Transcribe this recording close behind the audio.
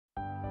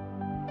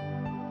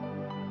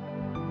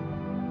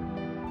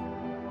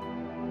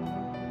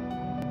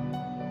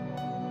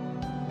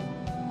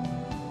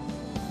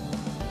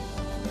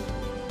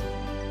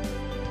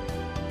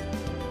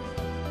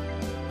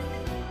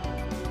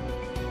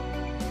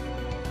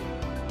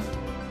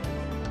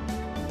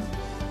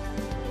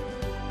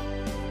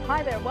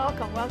Hi there,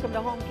 welcome to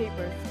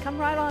Homekeepers. Come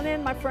right on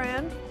in, my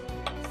friend.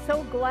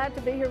 So glad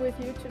to be here with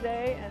you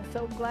today and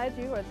so glad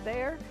you are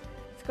there.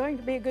 It's going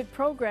to be a good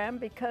program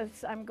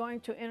because I'm going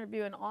to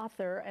interview an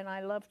author, and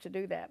I love to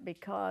do that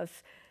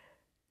because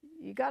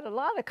you got a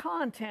lot of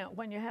content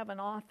when you have an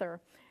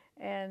author.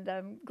 And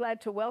I'm glad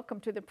to welcome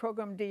to the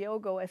program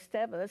Diogo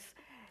Esteves.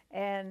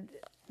 And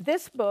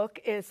this book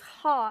is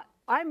hot.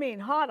 I mean,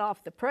 hot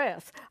off the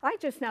press. I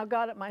just now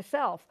got it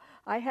myself.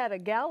 I had a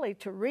galley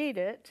to read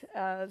it,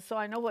 so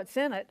I know what's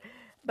in it.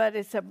 But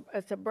it's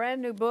a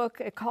brand new book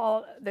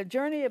called The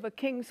Journey of a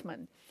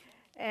Kingsman.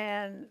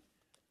 And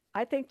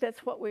I think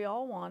that's what we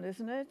all want,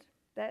 isn't it?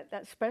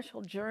 That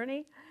special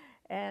journey.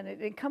 And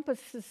it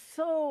encompasses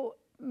so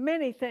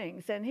many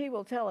things, and he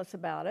will tell us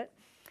about it.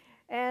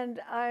 And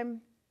I'm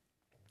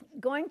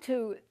going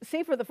to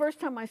see for the first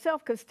time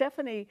myself, because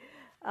Stephanie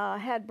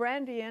had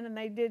Brandi in, and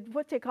they did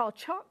what they call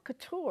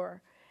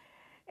Couture.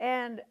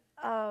 And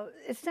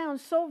it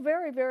sounds so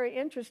very, very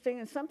interesting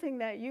and something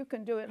that you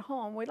can do at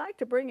home. We like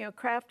to bring you a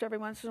craft every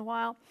once in a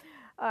while.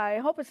 I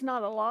hope it's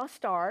not a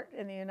lost art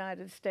in the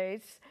United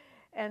States.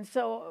 And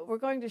so we're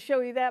going to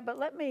show you that. But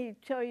let me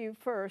tell you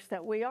first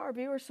that we are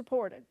viewer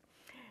supported.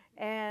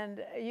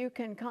 And you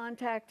can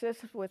contact us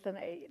with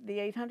the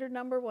 800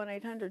 number,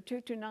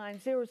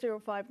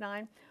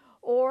 1-800-229-0059,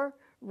 or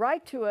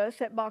write to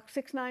us at Box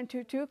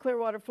 6922,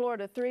 Clearwater,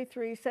 Florida,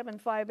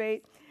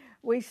 33758.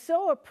 We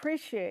so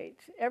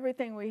appreciate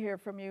everything we hear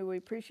from you. We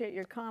appreciate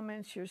your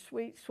comments, your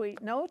sweet, sweet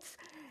notes,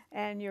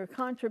 and your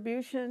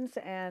contributions,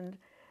 and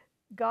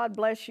God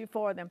bless you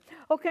for them.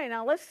 Okay,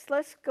 now let's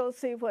go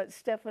see what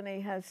Stephanie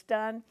has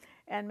done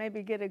and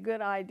maybe get a good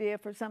idea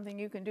for something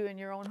you can do in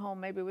your own home,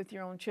 maybe with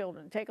your own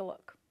children. Take a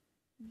look.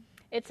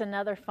 It's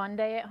another fun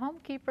day at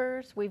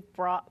Homekeepers. We've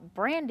brought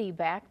Brandi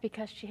back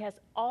because she has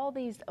all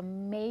these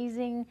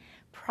amazing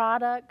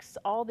products,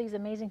 all these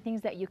amazing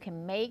things that you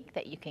can make,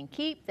 that you can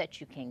keep,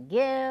 that you can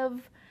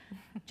give.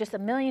 Just a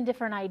million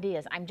different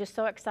ideas. I'm just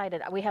so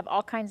excited. We have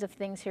all kinds of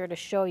things here to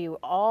show you,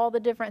 all the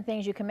different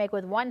things you can make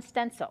with one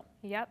stencil.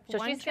 Yep, so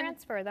one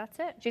transfer, that's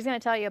it. She's going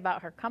to tell you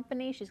about her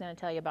company, she's going to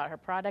tell you about her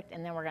product,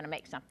 and then we're going to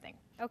make something.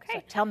 Okay.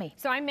 So tell me.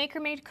 So I'm Maker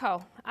Made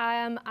Co.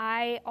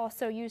 I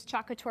also use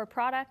Chalk Couture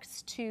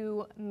products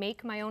to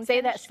make my own.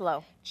 Say that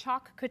slow.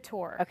 Chalk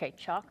Couture. Okay,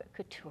 Chalk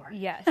Couture.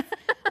 Yes.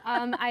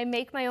 I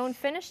make my own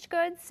finished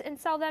goods and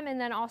sell them,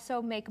 and then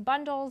also make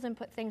bundles and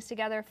put things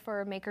together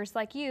for makers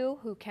like you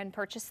who can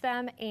purchase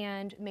them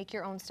and make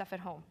your own stuff at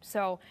home.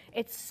 So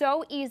it's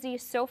so easy,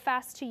 so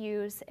fast to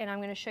use, and I'm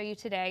going to show you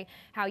today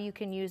how you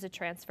can use a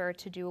transfer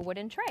to do a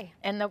wooden tray.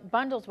 And the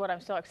bundle's what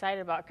I'm so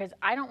excited about, because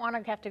I don't want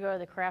to have to go to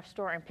the craft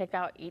store and pick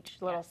out each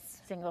little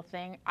single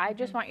thing. I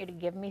just want you to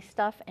give me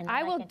stuff, and then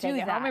I will do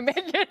that. Home and make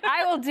it.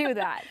 I will do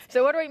that.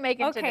 So what are we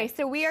making today? Okay,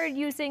 so we are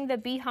using the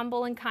Be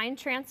Humble and Kind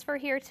transfer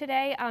here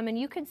today, and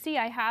you can see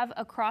I have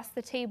across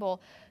the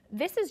table.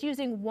 This is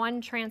using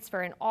one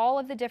transfer and all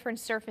of the different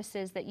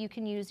surfaces that you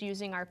can use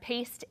using our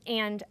paste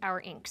and our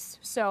inks.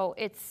 So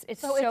it's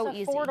so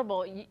easy.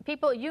 Affordable.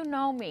 People, you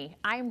know me.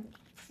 I'm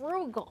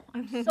frugal.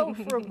 I'm so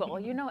frugal.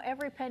 You know,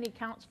 every penny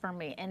counts for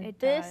me, and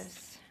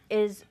this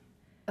is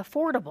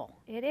affordable.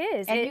 It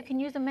is. And you can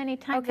use them many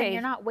times, and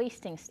you're not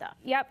wasting stuff.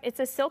 Yep, it's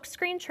a silk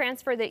screen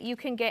transfer that you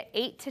can get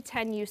 8 to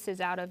 10 uses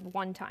out of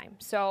one time.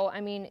 So,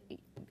 I mean,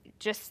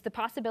 just the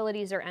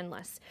possibilities are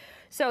endless.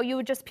 So you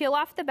would just peel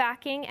off the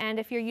backing, and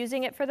if you're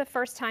using it for the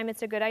first time,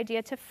 it's a good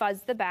idea to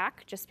fuzz the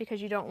back, just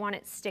because you don't want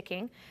it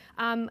sticking.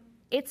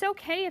 It's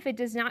okay if it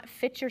does not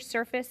fit your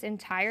surface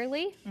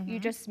entirely. You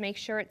just make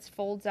sure it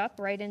folds up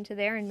right into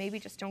there, and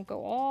maybe just don't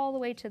go all the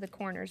way to the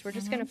corners. We're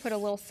just going to put a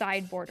little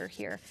side border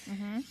here.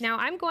 Now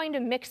I'm going to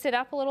mix it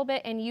up a little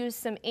bit and use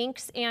some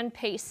inks and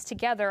paste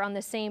together on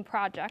the same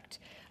project.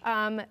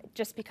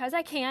 Just because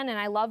I can, and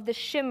I love the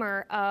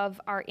shimmer of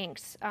our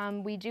inks.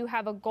 We do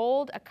have a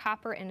gold, a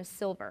copper, and a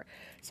silver.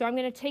 So I'm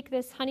going to take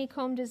this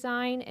honeycomb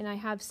design, and I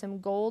have some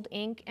gold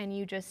ink, and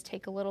you just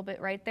take a little bit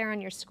right there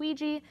on your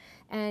squeegee,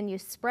 and you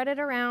spread it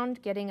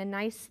around, getting a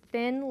nice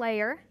thin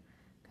layer,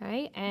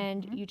 okay?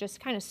 And you just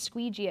kind of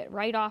squeegee it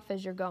right off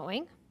as you're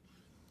going.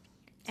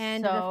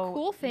 And the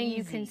cool thing,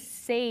 you can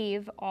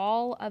save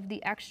all of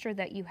the extra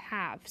that you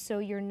have, so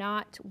you're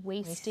not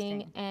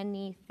wasting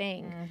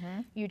anything.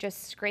 You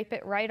just scrape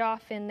it right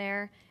off in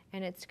there,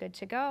 and it's good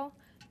to go.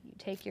 You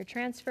take your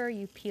transfer,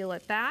 you peel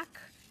it back,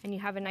 and you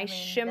have a nice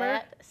shimmer.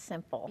 That's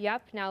simple.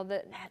 Yep. Now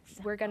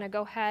we're going to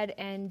go ahead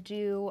and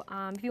do,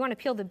 if you want to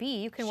peel the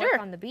bee, you can work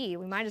on the bee.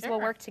 We might as well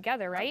work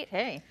together, right?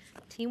 Okay.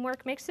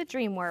 Teamwork makes the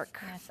dream work.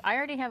 Yes, I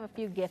already have a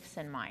few gifts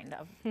in mind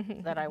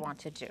that I want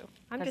to do.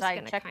 I'm just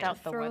going to kind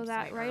of throw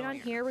that right on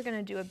here. We're going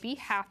to do a Be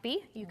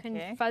Happy. You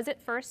can fuzz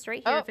it first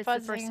right here if it's the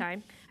first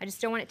time. I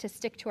just don't want it to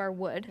stick to our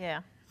wood.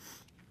 Yeah.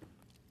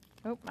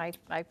 Oh,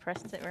 I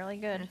pressed it really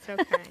good. That's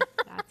okay.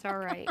 That's all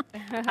right.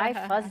 I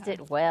fuzzed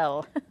it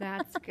well.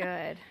 That's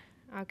good.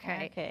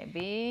 Okay. Okay,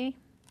 B.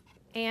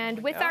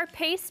 And with our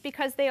pastes,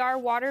 because they are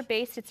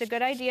water-based, it's a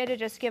good idea to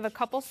just give a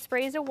couple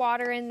sprays of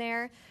water in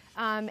there.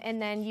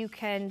 and then you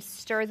can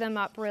stir them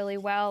up really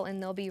well,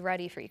 and they'll be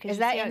ready for you. Is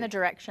that in the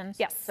directions?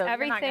 Yes. So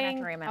everything. You're not going to have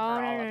to remember all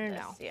of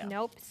this. No. Yeah.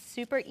 Nope.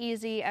 Super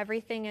easy.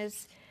 Everything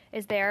is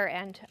there,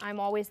 and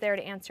I'm always there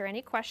to answer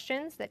any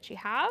questions that you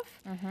have.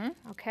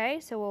 Okay,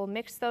 so we'll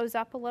mix those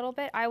up a little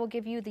bit. I will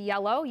give you the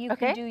yellow. You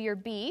can do your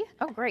B.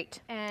 Oh,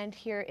 great. And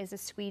here is a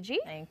squeegee.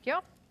 Thank you.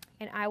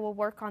 And I will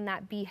work on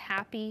that Be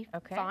Happy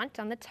font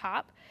on the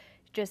top.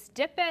 Just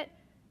dip it,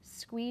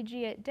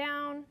 squeegee it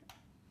down,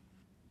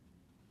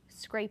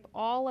 scrape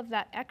all of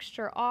that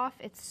extra off.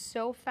 It's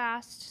so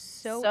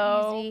fast,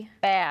 so easy.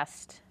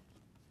 Fast.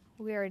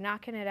 We are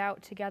knocking it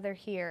out together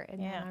here,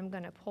 and then I'm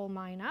going to pull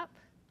mine up.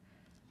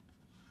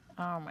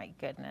 Oh my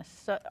goodness.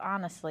 So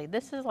honestly,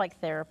 this is like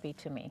therapy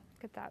to me.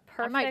 Look at that.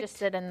 Perfect. I might just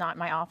sit in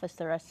my office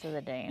the rest of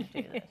the day and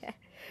do this.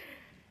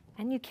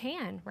 And you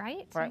can,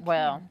 right? Right.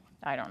 Well,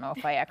 I don't know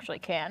if I actually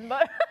can,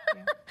 but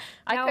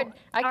I could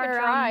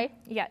try.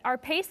 Our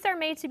pastes are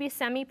made to be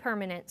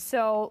semi-permanent.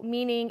 So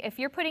meaning if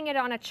you're putting it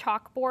on a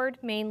chalkboard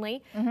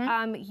mainly,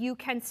 you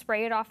can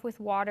spray it off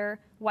with water,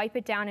 wipe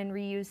it down, and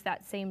reuse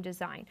that same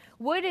design.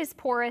 Wood is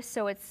porous,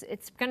 so it's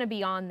going to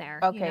be on there.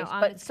 Okay, you know,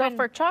 but so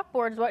for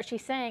chalkboards, what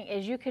she's saying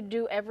is you could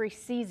do every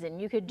season.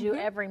 You could do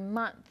every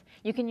month.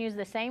 You can use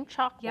the same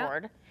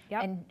chalkboard.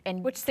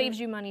 And which saves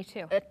you money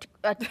too.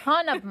 A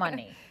ton of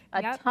money.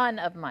 A ton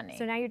of money.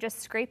 So now you're just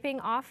scraping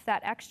off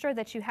that extra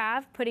that you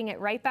have, putting it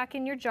right back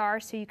in your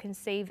jar so you can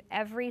save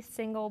every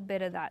single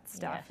bit of that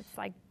stuff. Yes. It's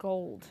like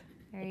gold.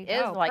 There you It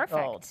go. is like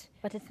Perfect. gold,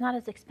 but it's not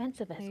as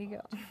expensive as There you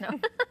go. No.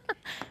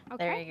 Okay,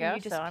 There you go. and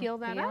you just So peel I'm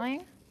that peeling.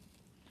 up.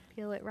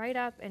 Peel it right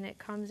up, and it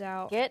comes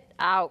out. Get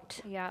out.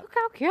 Yeah. Look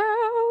how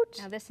cute.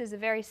 Now this is a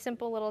very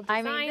simple little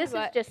design. I mean, this is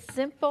just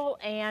simple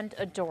and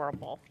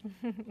adorable.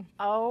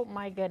 Oh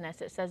my goodness.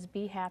 It says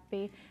Be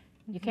Happy.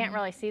 You can't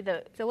really see the...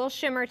 It's a little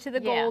shimmer to the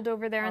gold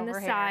over there on the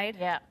here. side.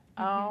 Yeah.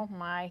 Oh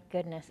my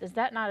goodness. Is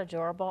that not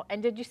adorable?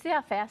 And did you see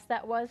how fast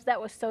that was?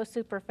 That was so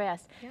super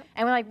fast. Yep.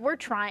 And we're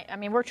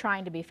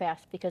trying to be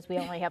fast because we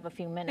only have a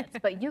few minutes,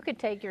 but you could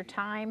take your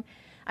time.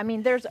 I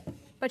mean,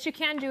 But you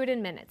can do it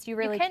in minutes. You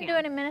really can do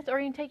it in minutes, or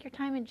you can take your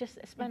time and just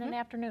spend an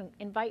afternoon.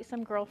 Invite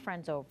some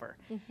girlfriends over.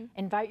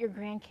 Invite your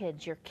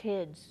grandkids, your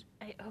kids,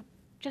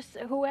 just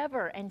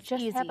whoever, and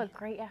just have a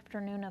great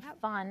afternoon of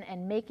fun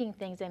and making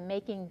things and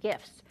making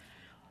gifts.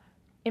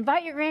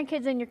 Invite your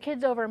grandkids and your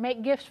kids over and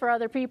make gifts for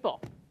other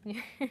people.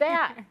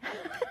 That.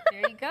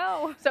 There you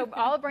go. So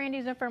all of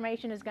Brandi's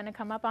information is going to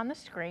come up on the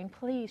screen.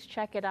 Please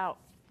check it out.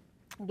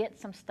 Get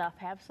some stuff,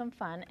 have some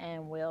fun,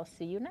 and we'll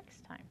see you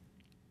next time.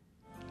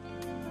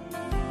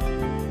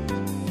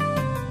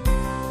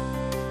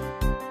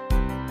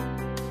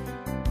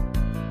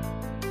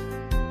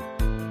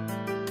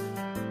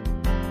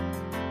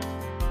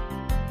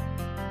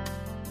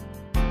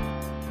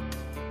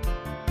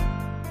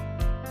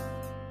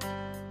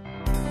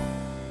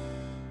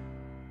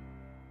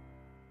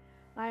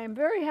 I am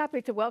very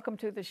happy to welcome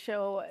to the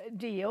show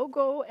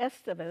Diogo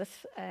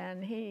Esteves,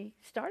 and he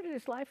started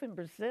his life in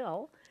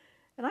Brazil,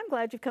 and I'm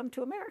glad you've come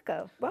to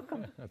America.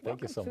 Welcome.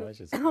 Thank you so much.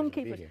 It's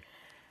Homekeepers.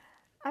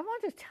 I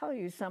want to tell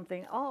you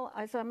something.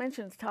 As I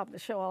mentioned at the top of the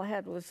show, all I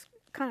had was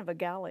kind of a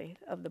galley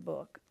of the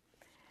book,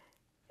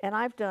 and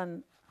I've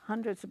done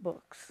hundreds of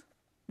books.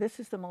 This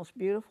is the most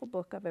beautiful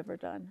book I've ever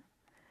done.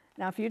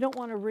 Now, if you don't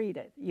want to read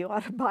it, you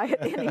ought to buy it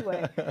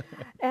anyway.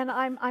 And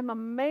I'm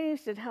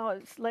amazed at how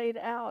it's laid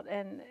out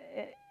and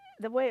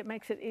the way it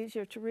makes it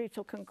easier to read.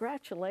 So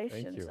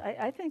congratulations. Thank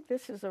you. I think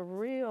this is a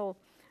real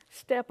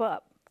step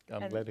up.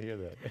 I'm glad to hear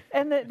that.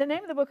 And the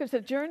name of the book is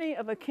The Journey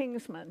of a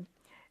Kingsman.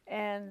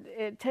 And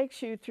it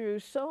takes you through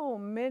so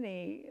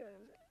many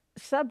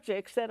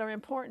subjects that are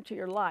important to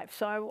your life.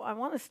 So I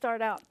want to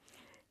start out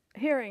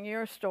hearing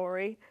your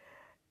story,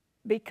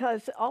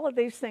 because all of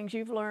these things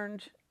you've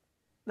learned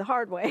the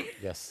hard way.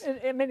 Yes.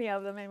 in many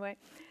of them, anyway.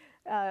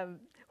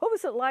 What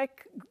was it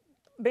like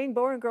being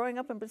born and growing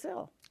up in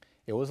Brazil?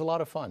 It was a lot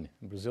of fun.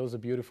 Brazil is a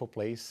beautiful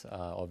place.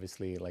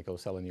 Obviously, like I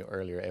was telling you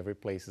earlier, every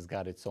place has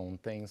got its own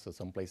thing. So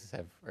some places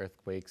have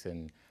earthquakes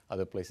and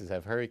other places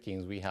have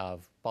hurricanes. We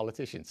have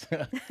politicians.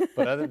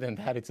 But other than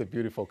that, it's a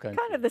beautiful country.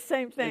 Kind of the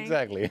same thing.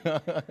 Exactly.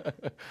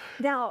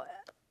 Now,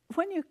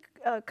 when you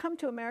come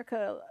to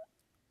America,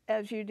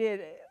 as you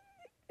did,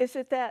 is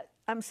it that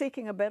I'm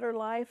seeking a better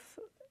life?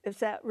 Is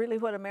that really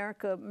what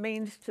America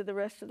means to the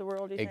rest of the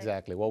world, you think?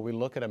 Exactly. Well, we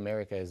look at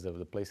America as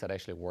the place that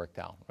actually worked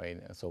out, right?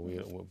 So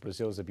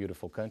Brazil is a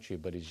beautiful country,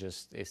 but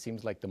it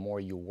seems like the more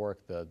you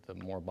work, the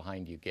more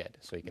behind you get.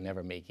 So you can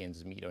never make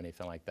ends meet or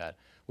anything like that,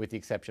 with the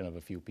exception of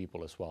a few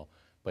people as well.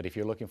 But if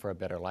you're looking for a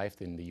better life,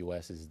 then the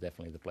U.S. is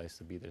definitely the place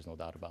to be. There's no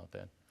doubt about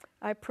that.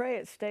 I pray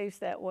it stays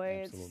that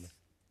way. Absolutely.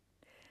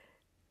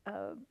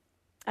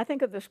 I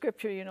think of the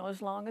scripture,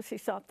 as long as he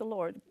sought the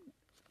Lord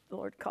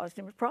caused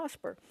him to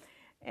prosper.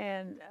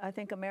 And I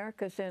think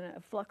America's in a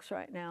flux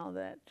right now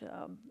that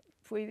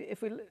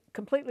if we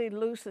completely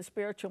lose the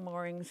spiritual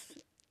moorings,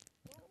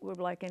 we're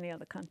like any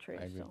other country.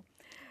 I agree.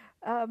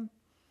 So,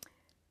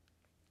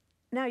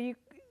 now you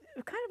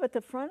kind of at the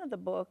front of the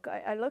book,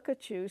 I look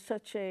at you,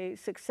 such a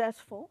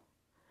successful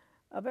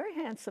a very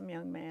handsome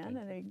young man,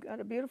 and you got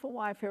a beautiful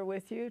wife here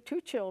with you,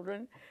 2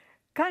 children,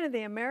 kind of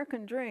the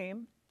American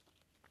dream,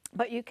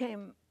 but you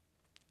came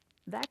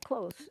that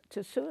close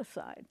to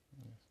suicide.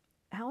 Yes.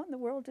 How in the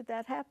world did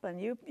that happen?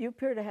 You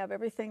appear to have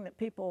everything that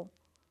people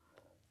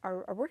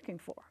are working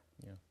for.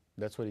 Yeah,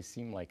 that's what it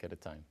seemed like at the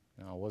time.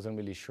 I wasn't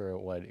really sure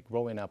what.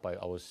 Growing up,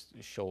 I was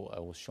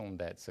shown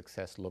that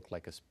success looked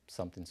like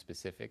something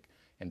specific,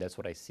 and that's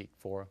what I seek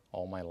for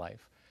all my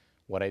life.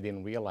 What I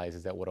didn't realize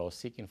is that what I was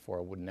seeking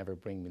for would never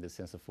bring me the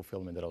sense of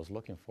fulfillment that I was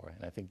looking for,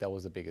 and I think that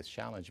was the biggest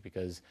challenge,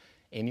 because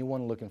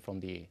anyone looking from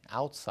the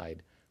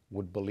outside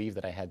would believe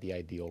that I had the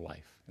ideal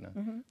life. You know?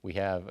 Mm-hmm. We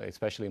have,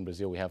 especially in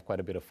Brazil, we have quite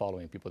a bit of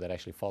following, people that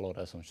actually followed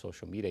us on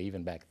social media,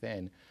 even back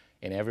then,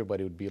 and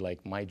everybody would be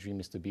like, my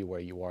dream is to be where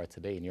you are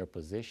today in your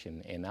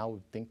position. And I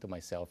would think to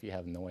myself, you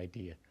have no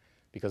idea.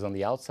 Because on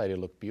the outside it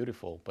looked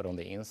beautiful, but on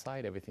the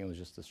inside everything was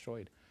just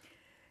destroyed.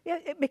 Yeah,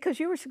 because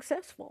you were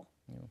successful.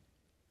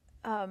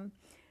 Yeah.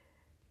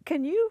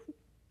 Can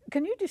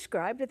you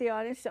describe to the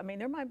audience, I mean,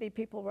 there might be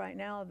people right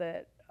now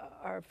that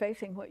are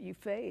facing what you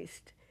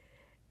faced,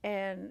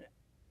 and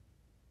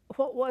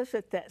what was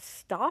it that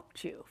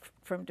stopped you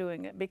from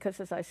doing it? Because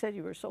as I said,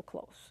 you were so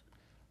close.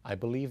 I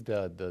believe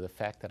the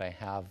fact that I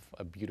have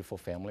a beautiful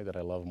family that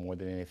I love more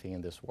than anything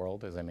in this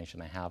world. As I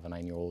mentioned, I have a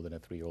 9-year-old and a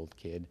 3-year-old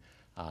kid,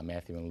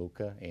 Matthew and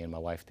Luca, and my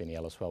wife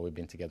Danielle as well. We've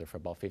been together for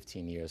about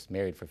 15 years,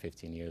 married for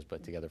 15 years,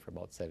 but together for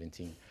about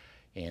 17.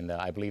 And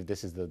I believe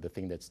this is the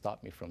thing that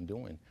stopped me from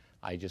doing.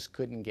 I just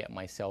couldn't get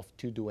myself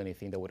to do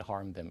anything that would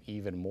harm them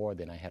even more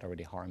than I had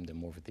already harmed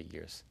them over the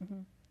years.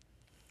 Mm-hmm.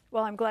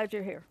 Well, I'm glad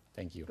you're here.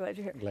 Thank you. Glad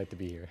you're here. Glad to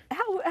be here.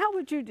 How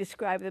would you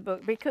describe the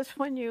book? Because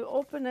when you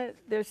open it,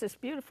 there's this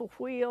beautiful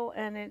wheel,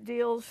 and it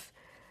deals,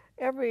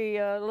 every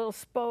little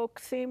spoke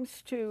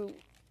seems to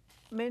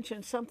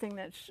mention something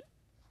that's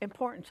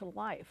important to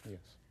life.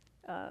 Yes.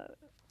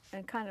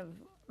 And kind of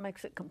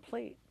makes it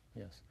complete.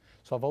 Yes.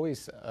 So I've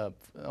always, I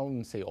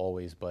wouldn't say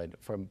always, but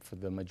for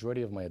the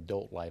majority of my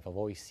adult life, I've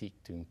always sought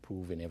to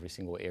improve in every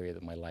single area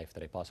of my life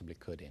that I possibly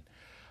could in.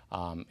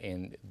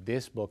 And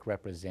this book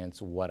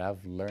represents what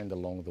I've learned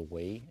along the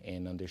way,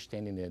 and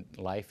understanding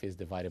that life is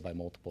divided by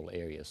multiple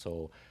areas.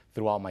 So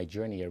throughout my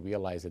journey, I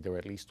realized that there were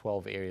at least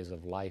 12 areas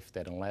of life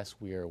that, unless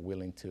we are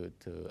willing to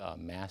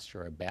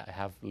master or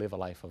live a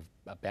life of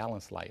a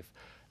balanced life,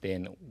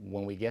 then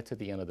when we get to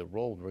the end of the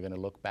road, we're going to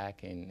look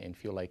back and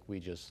feel like we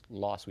just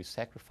lost. We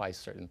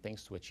sacrificed certain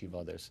things to achieve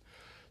others.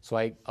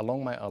 So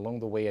along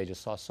the way, I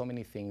just saw so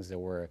many things that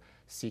were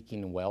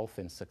seeking wealth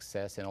and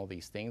success and all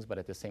these things, but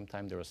at the same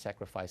time, they were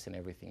sacrificing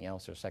everything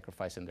else. They're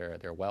sacrificing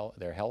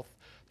their health,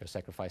 they're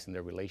sacrificing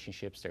their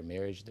relationships, their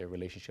marriage, their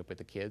relationship with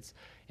the kids.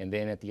 And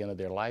then at the end of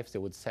their lives, they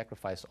would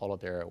sacrifice all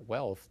of their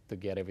wealth to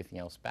get everything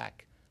else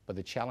back. But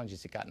the challenge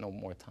is you got no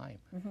more time.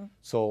 Mm-hmm.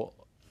 So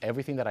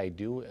everything that I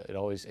do,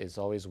 is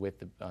always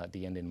with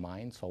the end in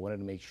mind. So I wanted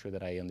to make sure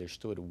that I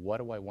understood, what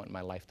do I want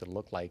my life to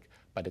look like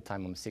by the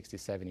time I'm 60,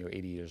 70, or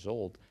 80 years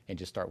old, and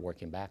just start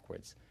working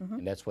backwards. Mm-hmm.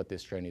 And that's what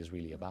this journey is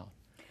really about.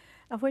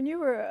 Now, when you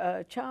were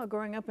a child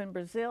growing up in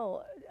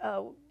Brazil,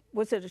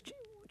 was it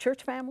a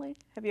church family?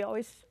 Have you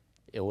always?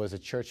 It was a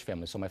church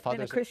family. So my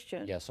father's a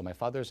Christian. Yeah, so my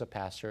father's a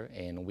pastor,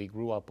 and we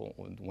grew up,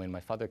 when my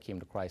father came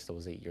to Christ, I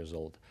was 8 years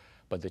old.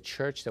 But the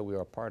church that we were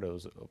a part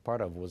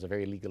of was a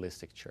very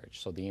legalistic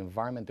church. So the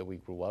environment that we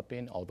grew up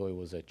in, although it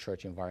was a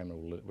church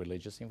environment,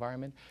 religious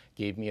environment,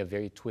 gave me a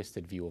very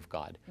twisted view of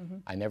God. Mm-hmm.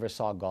 I never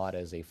saw God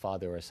as a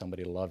father or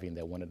somebody loving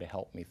that wanted to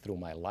help me through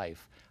my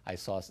life. I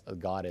saw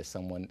God as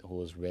someone who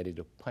was ready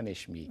to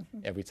punish me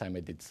mm-hmm. every time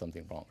I did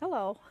something wrong.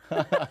 Hello.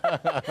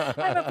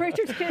 I'm a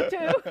preacher's kid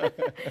too.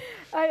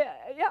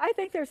 I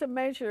think there's a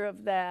measure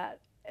of that,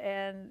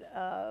 and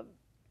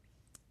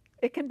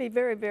it can be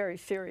very, very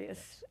serious.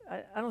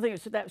 Yes. I don't think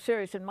it's that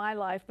serious in my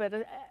life, but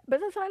as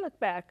I look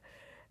back,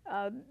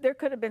 there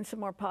could have been some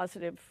more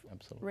positive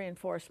Absolutely.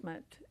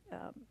 Reinforcement.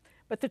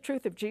 But the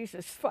truth of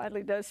Jesus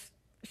finally does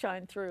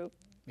shine through.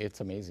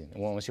 It's amazing.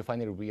 And once you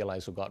finally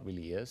realize who God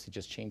really is, it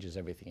just changes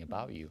everything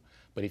about you.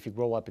 But if you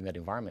grow up in that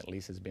environment, at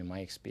least it's been my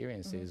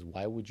experience, mm-hmm. is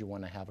why would you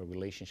want to have a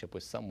relationship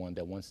with someone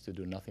that wants to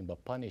do nothing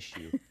but punish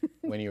you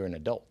when you're an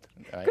adult?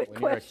 Right? Good when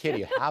question. You're a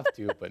kid, you have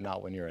to, but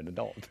not when you're an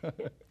adult.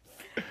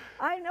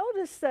 I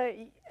noticed that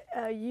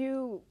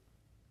you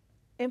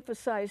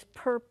emphasize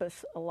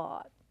purpose a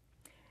lot,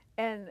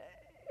 and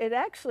it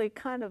actually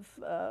kind of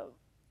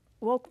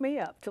woke me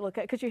up to look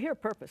at, because you hear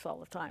purpose all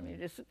the time.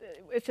 Mm-hmm.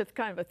 It's just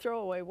kind of a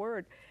throwaway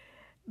word,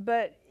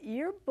 but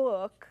your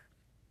book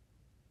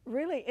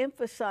really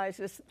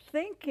emphasizes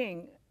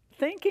thinking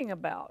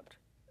about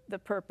the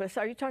purpose.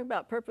 Are you talking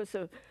about purpose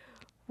of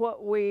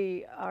what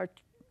we are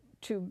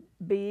to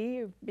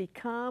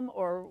become,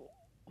 or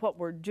what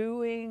we're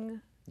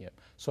doing? Yeah.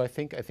 So I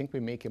think we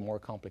make it more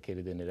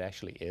complicated than it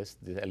actually is.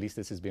 At least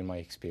this has been my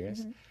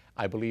experience. Mm-hmm.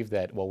 I believe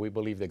that, well, we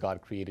believe that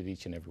God created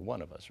each and every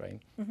one of us, right?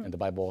 And the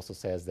Bible also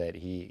says that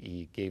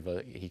he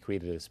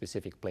created a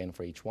specific plan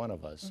for each one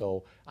of us.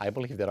 So I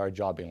believe that our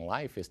job in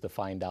life is to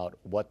find out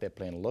what that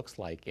plan looks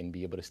like and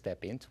be able to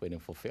step into it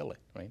and fulfill it,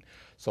 right?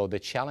 So the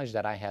challenge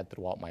that I had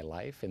throughout my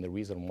life, and the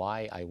reason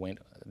why I went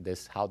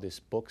how this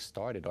book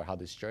started, or how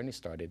this journey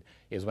started,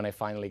 is when I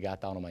finally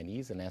got down on my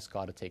knees and asked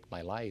God to take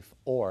my life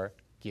or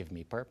give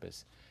me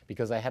purpose.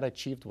 Because I had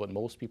achieved what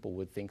most people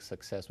would think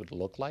success would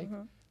look like,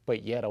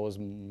 but yet I was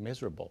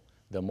miserable.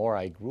 The more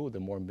I grew, the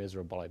more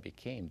miserable I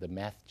became. The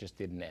math just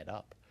didn't add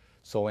up.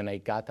 So when I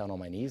got down on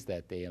my knees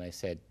that day and I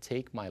said,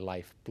 take my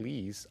life,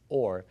 please,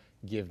 or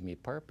give me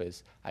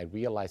purpose, I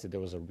realized that there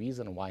was a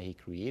reason why he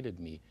created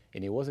me.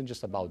 And it wasn't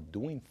just about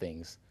doing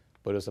things,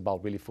 but it was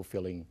about really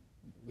fulfilling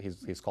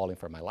his calling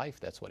for my life.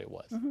 That's what it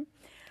was.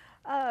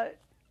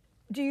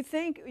 Do you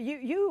think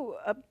you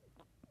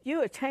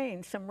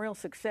attained some real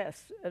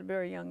success at a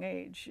very young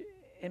age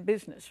in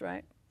business,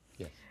 right?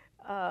 Yes.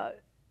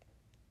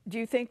 Do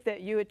you think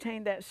that you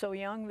attained that so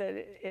young that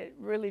it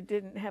really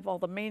didn't have all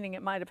the meaning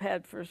it might have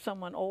had for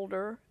someone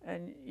older,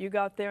 and you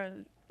got there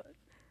and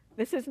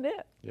this isn't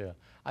it? Yeah,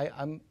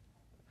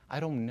 I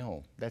don't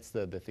know. That's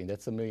the thing.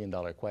 That's $1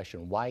 million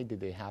question. Why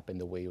did it happen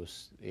the way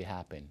it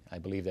happened? I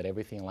believe that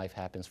everything in life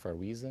happens for a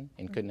reason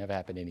and couldn't have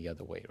happened any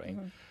other way, right?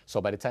 So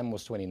by the time I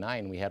was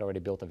 29, we had already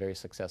built a very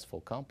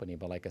successful company.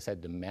 But like I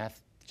said, the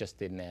math just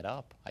didn't add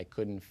up. I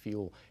couldn't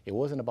feel, it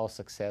wasn't about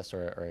success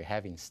or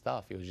having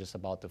stuff. It was just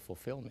about the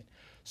fulfillment.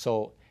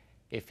 So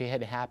if it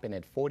had happened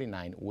at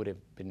 49, would it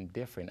have been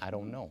different? I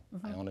don't know.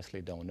 I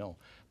honestly don't know.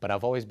 But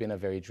I've always been a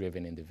very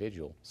driven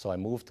individual. So I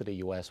moved to the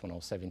US when I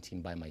was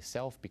 17 by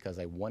myself because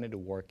I wanted to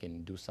work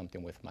and do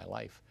something with my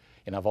life.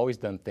 And I've always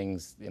done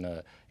things in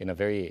a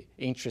very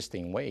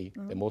interesting way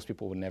that most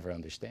people would never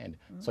understand.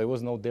 So it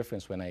was no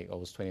difference when I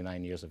was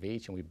 29 years of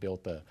age and we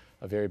built a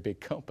very big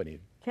company. You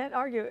can't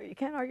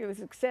argue with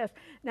success.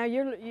 Now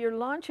you're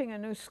launching a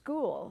new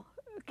school,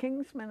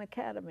 Kingsman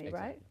Academy,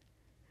 Exactly. right?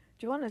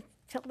 Do you want to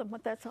tell them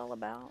what that's all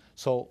about?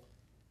 So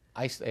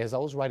as I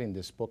was writing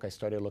this book, I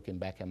started looking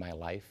back at my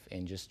life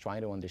and just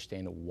trying to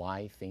understand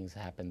why things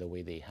happened the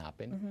way they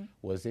happened.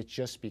 Was it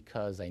just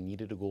because I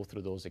needed to go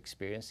through those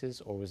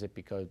experiences, or was it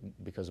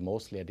because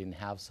mostly I didn't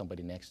have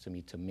somebody next to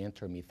me to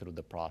mentor me through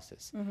the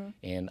process?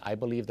 And I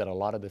believe that a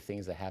lot of the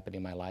things that happened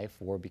in my life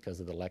were because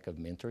of the lack of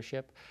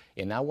mentorship.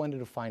 And I wanted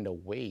to find a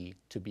way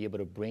to be able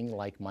to bring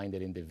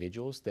like-minded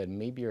individuals that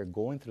maybe are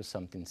going through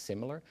something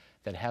similar,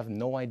 that have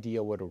no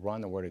idea where to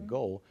run or where to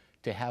go,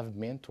 to have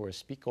mentors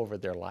speak over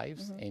their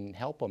lives and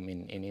help them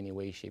in any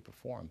way, shape, or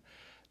form.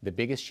 The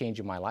biggest change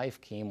in my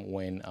life came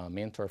when a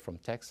mentor from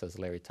Texas,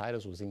 Larry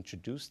Titus, was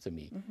introduced to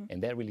me,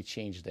 and that really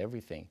changed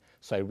everything.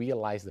 So I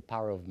realized the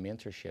power of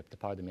mentorship, the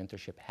power that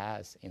mentorship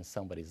has in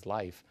somebody's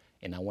life,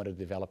 and I wanted to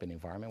develop an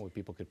environment where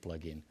people could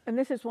plug in. And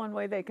this is one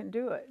way they can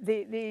do it.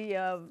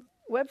 The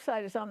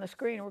website is on the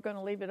screen. We're going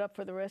to leave it up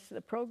for the rest of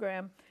the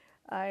program.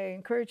 I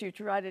encourage you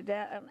to write it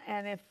down.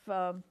 And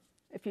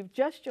if you've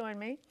just joined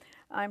me,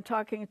 I'm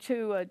talking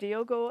to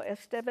Diogo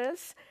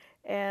Esteves,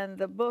 and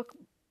the book,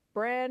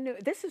 brand new.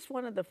 This is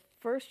one of the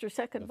first or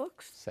second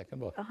books? Second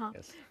book,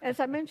 yes. As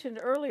I mentioned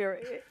earlier,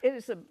 it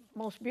is the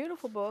most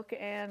beautiful book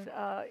and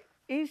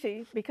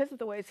easy, because of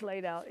the way it's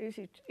laid out,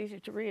 easy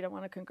to read. I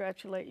want to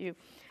congratulate you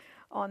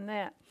on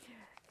that.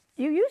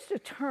 You used a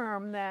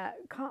term that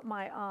caught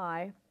my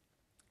eye,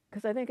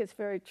 because I think it's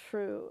very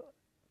true.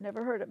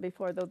 Never heard it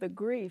before, though, the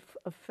grief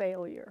of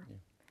failure. Yeah.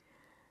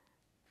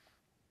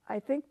 I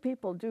think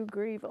people do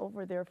grieve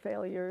over their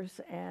failures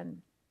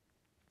and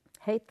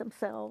hate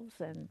themselves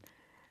and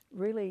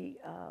really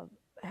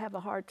have a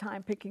hard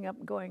time picking up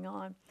and going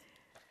on.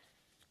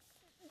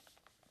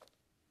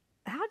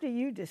 How do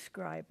you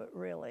describe it,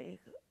 really?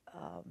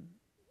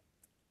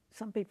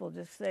 Some people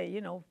just say,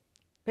 you know,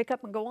 pick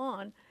up and go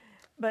on,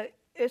 but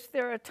is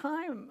there a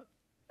time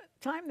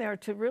there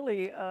to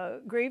really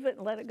grieve it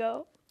and let it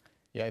go?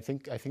 Yeah, I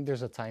think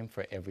there's a time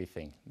for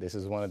everything. This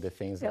is one of the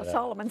things that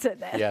Solomon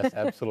said that. Yes,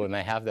 absolutely, and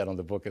I have that on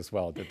the book as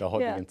well,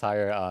 the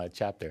entire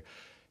chapter,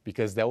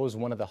 because that was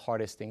one of the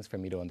hardest things for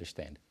me to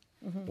understand.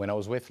 When I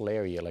was with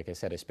Larry, like I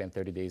said, I spent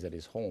 30 days at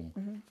his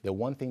home. The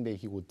one thing that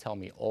he would tell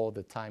me all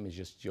the time is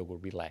just, Diogo,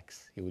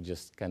 relax. He would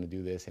just kind of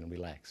do this and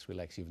relax,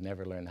 relax. You've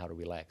never learned how to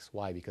relax.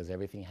 Why? Because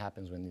everything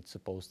happens when it's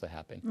supposed to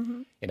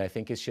happen. And I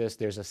think it's just,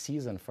 there's a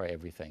season for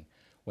everything.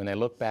 When I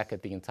look back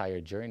at the entire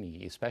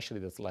journey, especially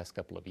this last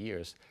couple of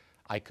years,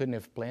 I couldn't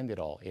have planned it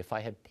all. If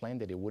I had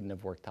planned it, it wouldn't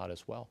have worked out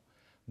as well.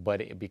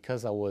 But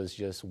because I was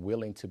just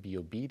willing to be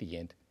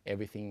obedient,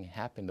 everything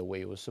happened the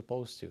way it was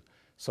supposed to.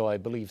 So I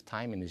believe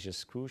timing is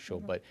just crucial.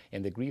 But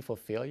in the grief of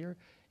failure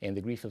and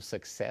the grief of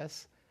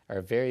success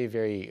are very,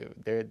 very,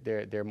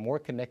 they're more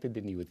connected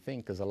than you would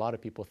think, because a lot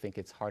of people think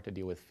it's hard to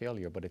deal with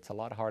failure, but it's a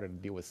lot harder to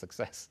deal with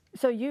success.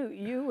 So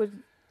you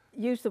would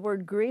use the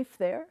word grief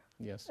there?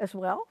 Yes. As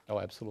well? Oh,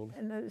 absolutely.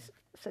 And the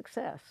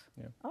success.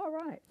 Yeah. All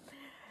right.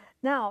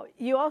 Now,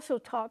 you also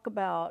talk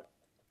about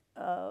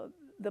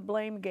the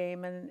blame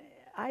game, and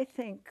I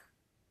think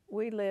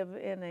we live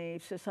in a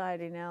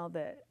society now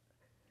that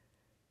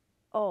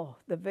Oh,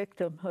 the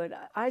victimhood.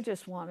 I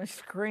just want to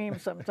scream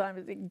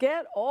sometimes.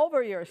 Get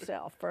over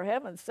yourself, for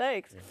heaven's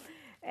sakes.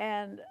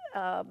 And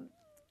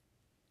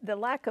the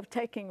lack of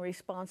taking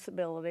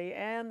responsibility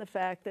and the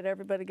fact that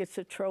everybody gets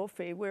a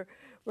trophy, we're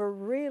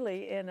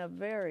really in a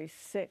very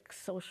sick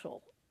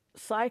social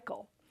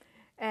cycle.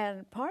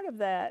 And part of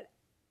that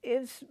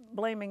is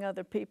blaming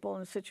other people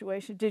in a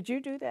situation. Did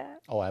you do that?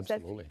 Oh,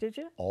 absolutely. Did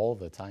you? All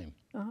the time.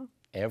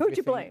 Who'd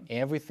you blame?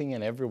 Everything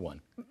and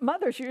everyone.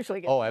 Mothers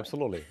usually get Oh, blamed.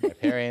 absolutely. My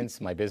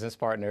parents, my business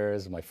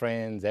partners, my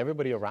friends,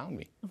 everybody around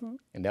me.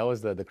 And that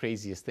was the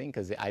craziest thing,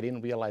 because I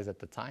didn't realize at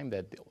the time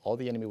that all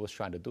the enemy was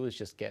trying to do is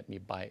just get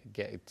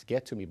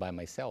to me by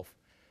myself.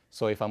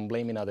 So if I'm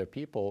blaming other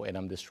people and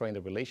I'm destroying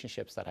the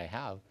relationships that I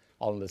have,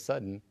 all of a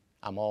sudden,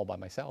 I'm all by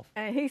myself.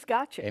 And he's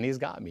got you. And he's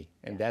got me.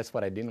 And that's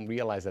what I didn't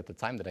realize at the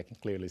time that I can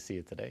clearly see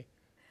it today.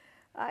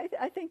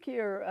 I think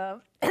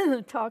you're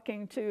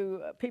talking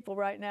to people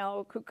right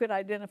now who could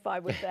identify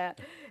with that.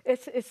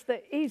 It's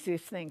the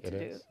easiest thing to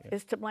do,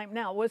 is to blame.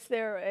 Now, was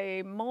there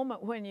a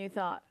moment when you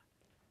thought,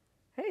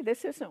 hey,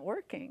 this isn't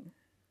working?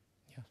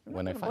 Yeah. I'm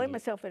not going to blame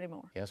myself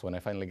anymore. Yes, when I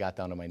finally got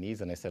down on my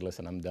knees and I said,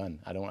 listen, I'm done.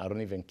 I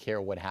don't even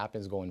care what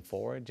happens going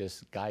forward.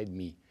 Just guide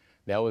me.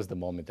 That was the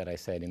moment that I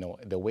said, you know,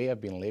 the way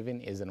I've been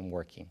living isn't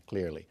working,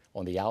 clearly.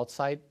 On the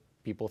outside,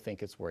 people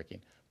think it's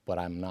working. But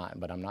I'm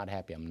not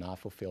happy, I'm not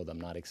fulfilled, I'm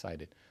not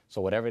excited.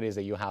 So whatever it is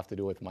that you have to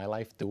do with my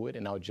life, do it,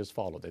 and I'll just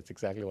follow. That's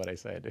exactly what I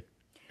said.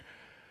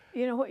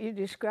 You know, what you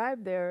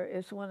described there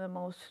is one of the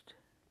most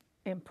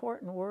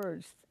important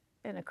words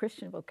in a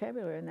Christian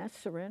vocabulary, and that's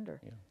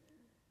surrender. Yeah.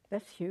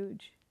 That's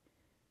huge.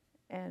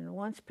 And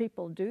once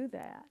people do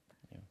that,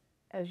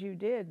 as you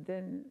did,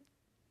 then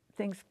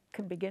things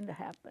can begin to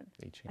happen.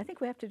 I think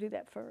we have to do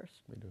that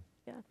first. We do.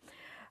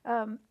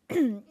 Yeah.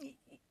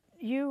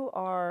 You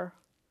are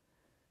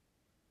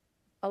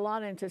a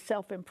lot into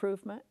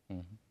self-improvement,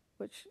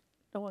 which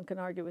no one can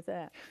argue with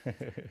that.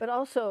 But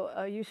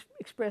also, you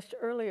expressed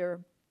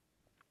earlier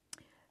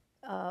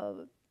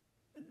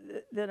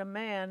that a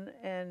man,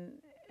 and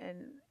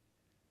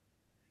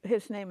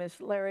his name is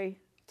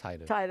Larry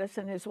Titus,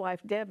 and his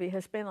wife Debbie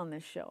has been on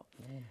this show.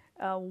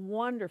 A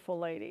wonderful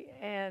lady.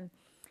 And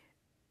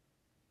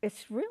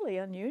it's really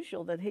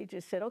unusual that he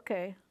just said,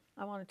 okay,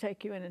 I want to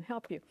take you in and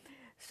help you.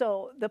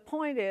 So the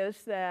point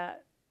is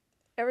that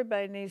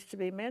everybody needs to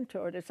be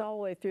mentored. It's all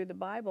the way through the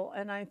Bible,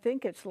 and I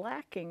think it's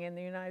lacking in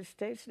the United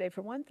States today.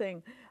 For one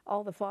thing,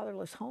 all the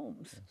fatherless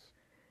homes.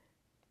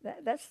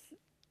 That's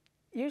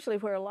usually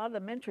where a lot of the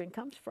mentoring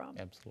comes from.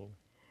 Absolutely.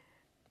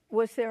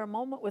 Was there a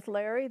moment with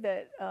Larry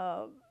that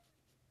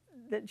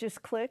that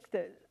just clicked,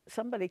 that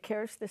somebody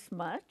cares this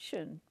much,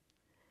 and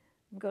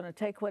I'm going to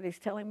take what he's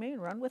telling me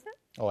and run with it?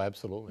 Oh,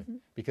 absolutely.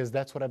 Because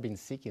that's what I've been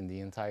seeking the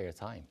entire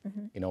time.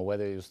 You know,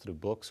 whether it was through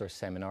books or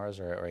seminars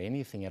or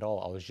anything at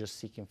all, I was just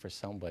seeking for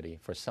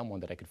someone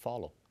that I could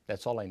follow.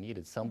 That's all I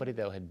needed. Somebody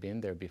that had been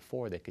there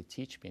before that could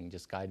teach me and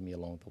just guide me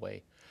along the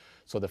way.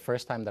 So the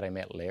first time that I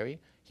met Larry,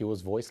 he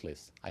was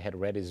voiceless. I had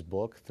read his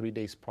book 3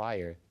 days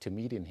prior to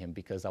meeting him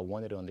because I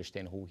wanted to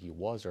understand who he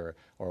was or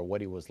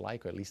what he was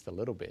like, or at least a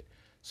little bit.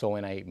 So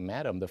when I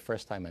met him, the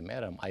first time I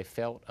met him, I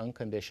felt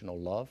unconditional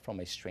love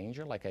from a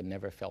stranger like I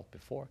never felt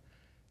before.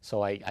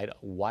 So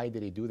why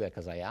did he do that?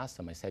 Because I asked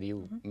him, I said,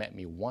 you met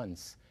me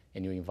once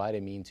and you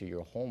invited me into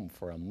your home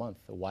for a month.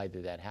 Why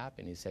did that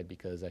happen? He said,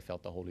 because I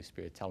felt the Holy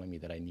Spirit telling me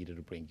that I needed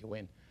to bring you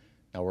in.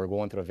 Now we're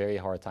going through a very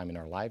hard time in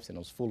our lives, and it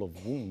was full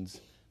of wounds.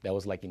 That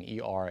was like an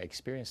ER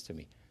experience to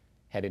me.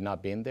 Had it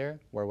not been there,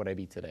 where would I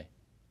be today?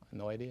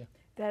 No idea.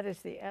 That is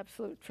the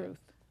absolute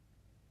truth.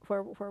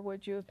 Where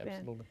would you have been?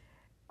 Absolutely.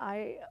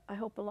 I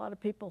hope a lot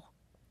of people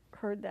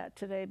heard that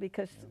today,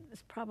 because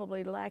it's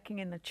probably lacking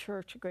in the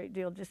church a great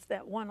deal, just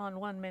that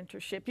one-on-one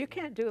mentorship. You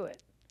can't do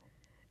it.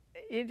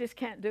 You just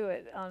can't do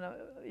it on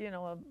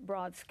a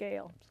broad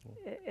scale.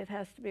 It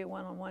has to be a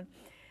one-on-one.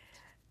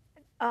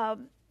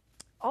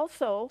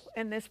 Also,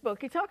 in this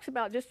book, he talks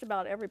about just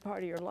about every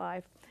part of your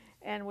life,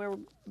 and we're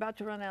about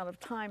to run out of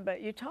time,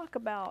 but you talk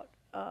about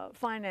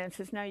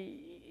finances. Now,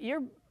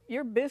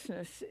 your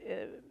business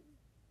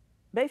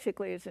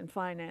basically is in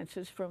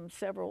finances, from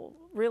several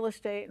real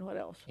estate and what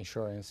else?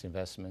 Insurance,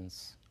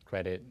 investments,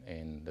 credit,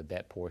 and the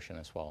debt portion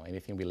as well.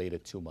 Anything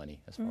related to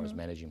money, as far as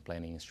managing,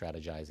 planning,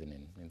 strategizing,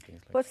 and things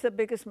like that. What's the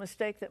biggest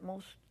mistake that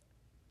most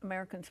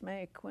Americans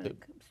make when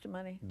it comes to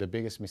money? The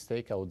biggest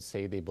mistake, I would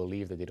say, they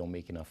believe that they don't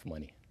make enough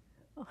money.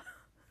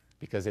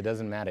 Because it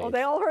doesn't matter. Oh,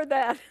 they all heard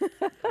that.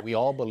 We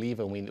all believe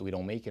that we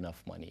don't make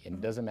enough money. And it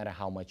doesn't matter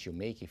how much you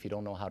make. If you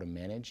don't know how to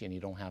manage and you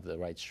don't have the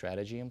right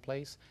strategy in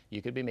place,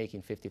 you could be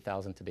making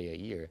 $50,000 today a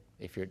year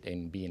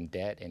and be in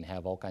debt and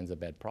have all kinds of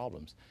bad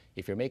problems.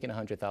 If you're making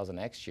 $100,000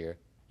 next year,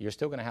 you're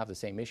still going to have the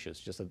same issues,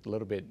 just a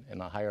little bit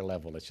in a higher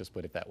level. Let's just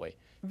put it that way.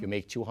 If you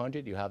make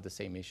 200, you have the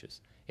same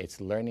issues.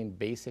 It's learning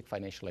basic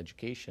financial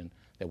education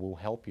that will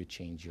help you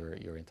change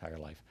your entire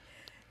life.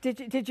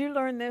 Did you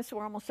learn this?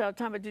 We're almost out of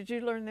time, but did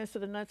you learn this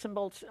at the nuts and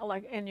bolts,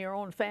 like in your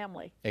own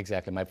family?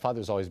 Exactly. My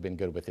father's always been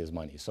good with his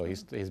money, so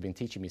he's been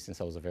teaching me since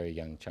I was a very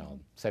young child.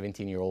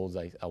 17-year-olds.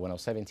 When I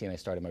was 17, I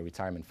started my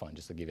retirement fund,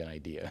 just to give you an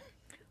idea.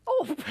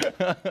 Oh,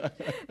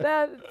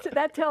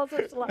 that tells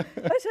us a lot.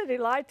 I said he'd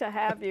like to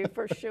have you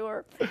for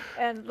sure.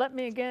 And let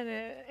me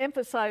again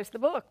emphasize the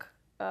book,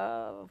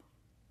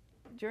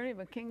 Journey of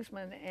a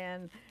Kingsman,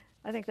 and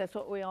I think that's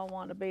what we all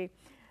want to be.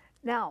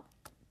 Now,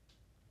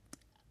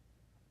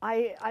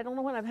 I don't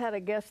know when I've had a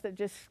guest that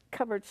just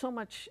covered so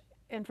much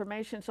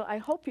information, so I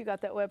hope you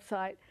got that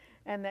website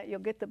and that you'll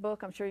get the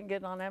book. I'm sure you can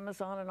get it on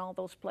Amazon and all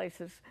those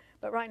places.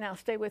 But right now,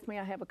 stay with me.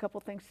 I have a couple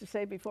things to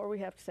say before we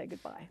have to say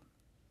goodbye.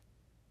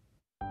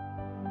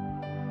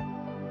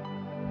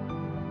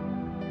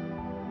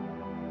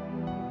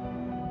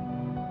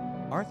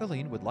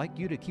 Arthelene would like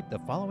you to keep the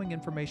following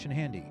information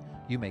handy.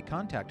 You may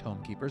contact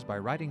Homekeepers by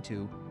writing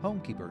to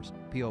Homekeepers,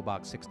 P.O.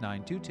 Box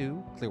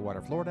 6922,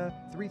 Clearwater, Florida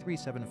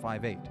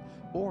 33758,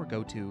 or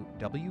go to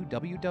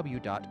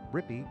www.rippy.org.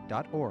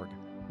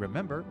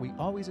 Remember, we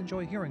always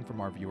enjoy hearing from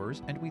our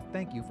viewers, and we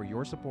thank you for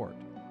your support.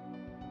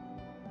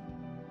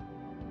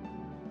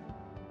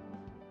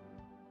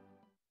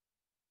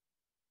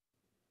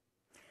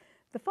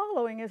 The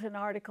following is an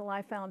article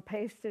I found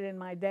pasted in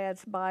my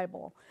dad's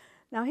Bible.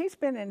 Now, he's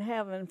been in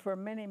heaven for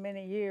many,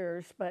 many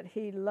years, but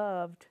he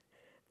loved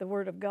the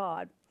Word of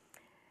God.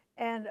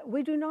 And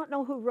we do not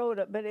know who wrote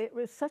it, but it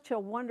was such a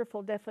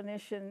wonderful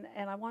definition,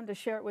 and I wanted to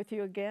share it with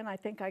you again. I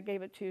think I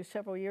gave it to you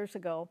several years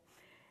ago.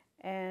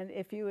 And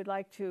if you would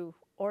like to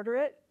order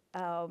it,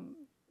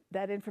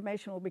 that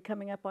information will be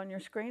coming up on your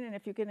screen. And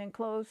if you can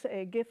enclose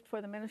a gift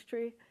for the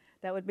ministry,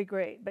 that would be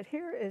great. But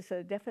here is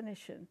a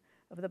definition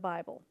of the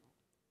Bible.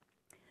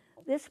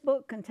 This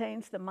book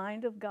contains the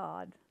mind of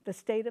God, the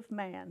state of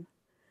man,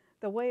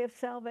 the way of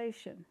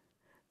salvation,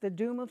 the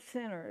doom of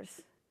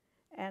sinners,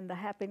 and the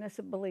happiness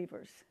of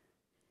believers.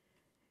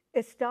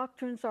 Its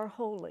doctrines are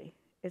holy,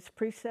 its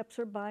precepts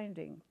are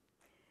binding,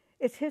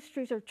 its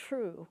histories are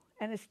true,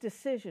 and its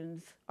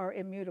decisions are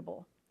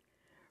immutable.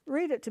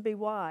 Read it to be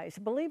wise,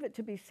 believe it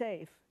to be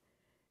safe,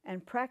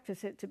 and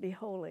practice it to be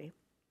holy.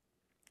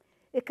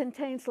 It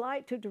contains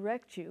light to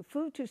direct you,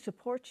 food to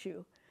support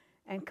you,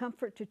 and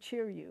comfort to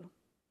cheer you.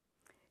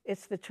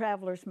 It's the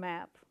traveler's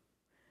map,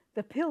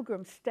 the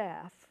pilgrim's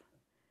staff,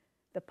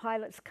 the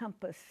pilot's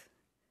compass,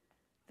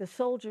 the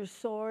soldier's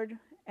sword,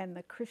 and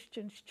the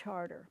Christian's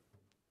charter.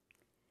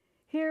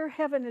 Here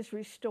heaven is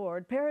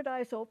restored,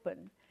 paradise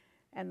open,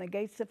 and the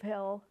gates of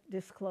hell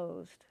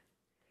disclosed.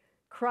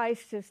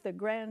 Christ is the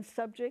grand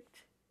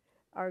subject,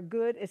 our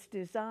good its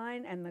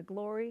design, and the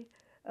glory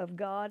of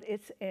God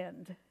its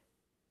end.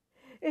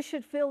 It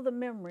should fill the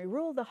memory,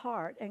 rule the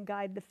heart, and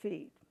guide the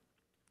feet.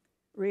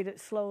 Read it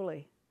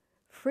slowly,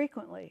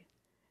 frequently,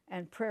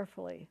 and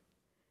prayerfully.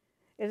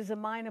 It is a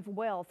mine of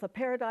wealth, a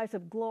paradise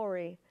of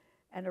glory,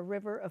 and a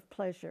river of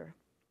pleasure.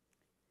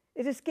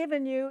 It is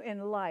given you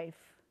in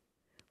life,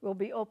 will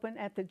be open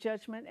at the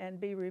judgment, and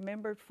be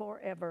remembered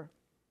forever.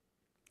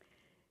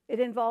 It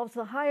involves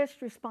the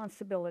highest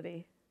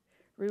responsibility,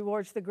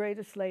 rewards the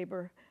greatest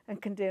labor,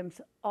 and condemns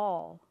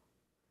all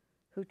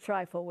who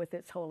trifle with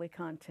its holy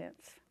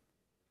contents.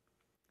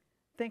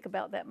 Think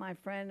about that, my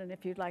friend, and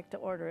if you'd like to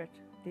order it,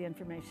 the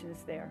information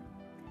is there.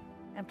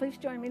 And please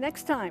join me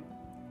next time,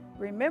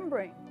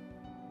 remembering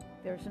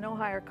there's no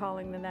higher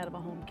calling than that of a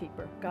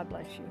homekeeper. God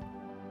bless you.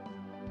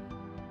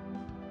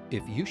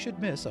 If you should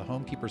miss a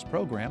Homekeepers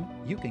program,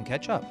 you can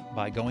catch up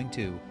by going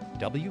to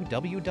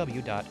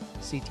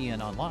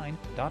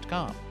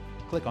www.ctnonline.com.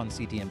 Click on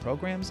CTN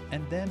Programs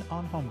and then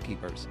on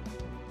Homekeepers.